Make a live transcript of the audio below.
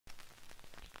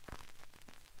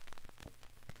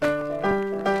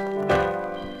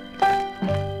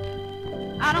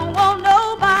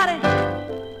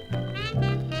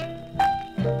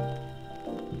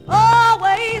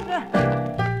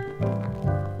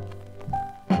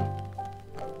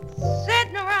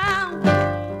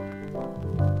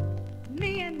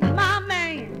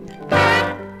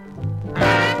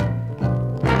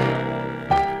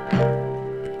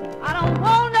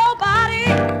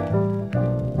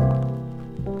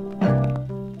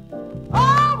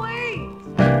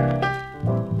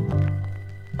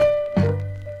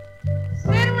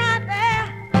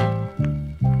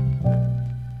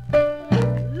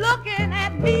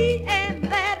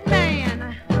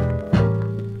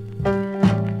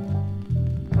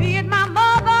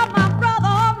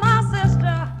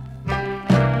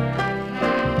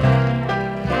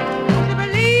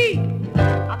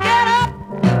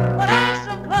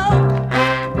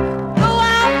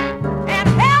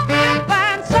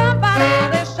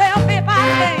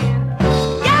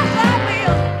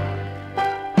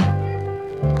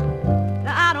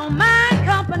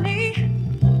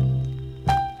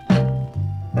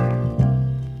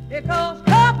because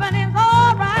company's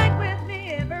all right with me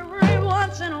every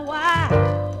once in a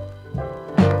while.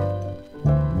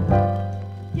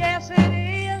 Yes, it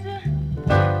is.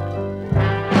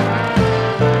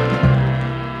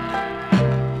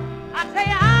 I tell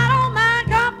you, I don't mind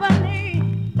company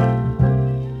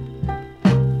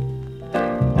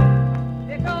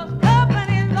because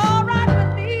company's all right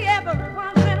with me every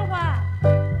once in a while.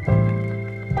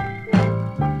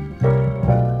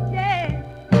 Yeah.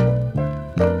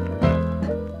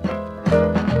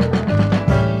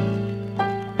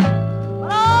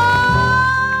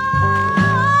 Oh,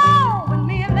 when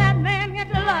me and that man get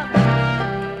to loving,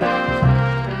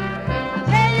 I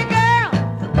tell you, girl,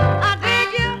 I dig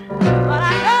you, but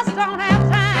I just don't have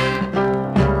time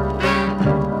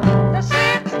to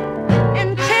sit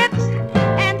and tit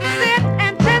and sit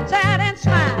and tit-tat and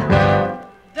smile.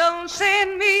 Don't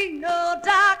send me no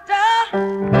doctor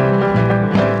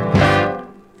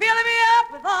filling me up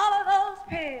with all of those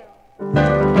pills.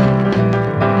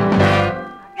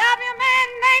 Got me a man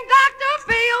named Dr.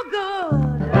 Feelgood.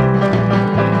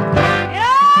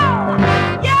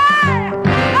 Yeah, yeah,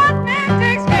 that man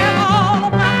takes care of all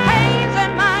of my pains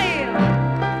and my ills.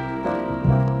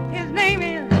 His name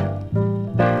is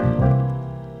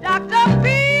Dr.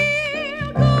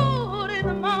 Feelgood in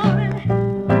the morning.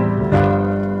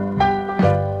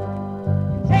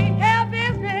 Taking care of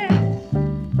business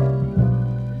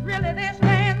is really this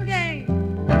man's game.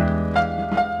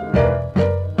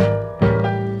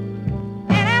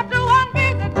 And after one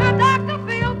visit to Dr.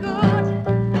 Feelgood,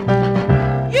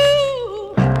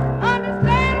 you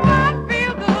understand what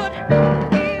Feelgood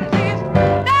is his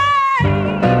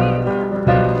name.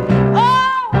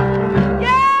 Oh,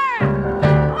 yeah.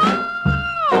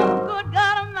 Oh, good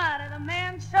God Almighty, the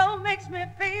man sure makes me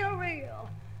feel real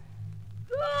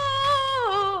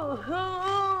good.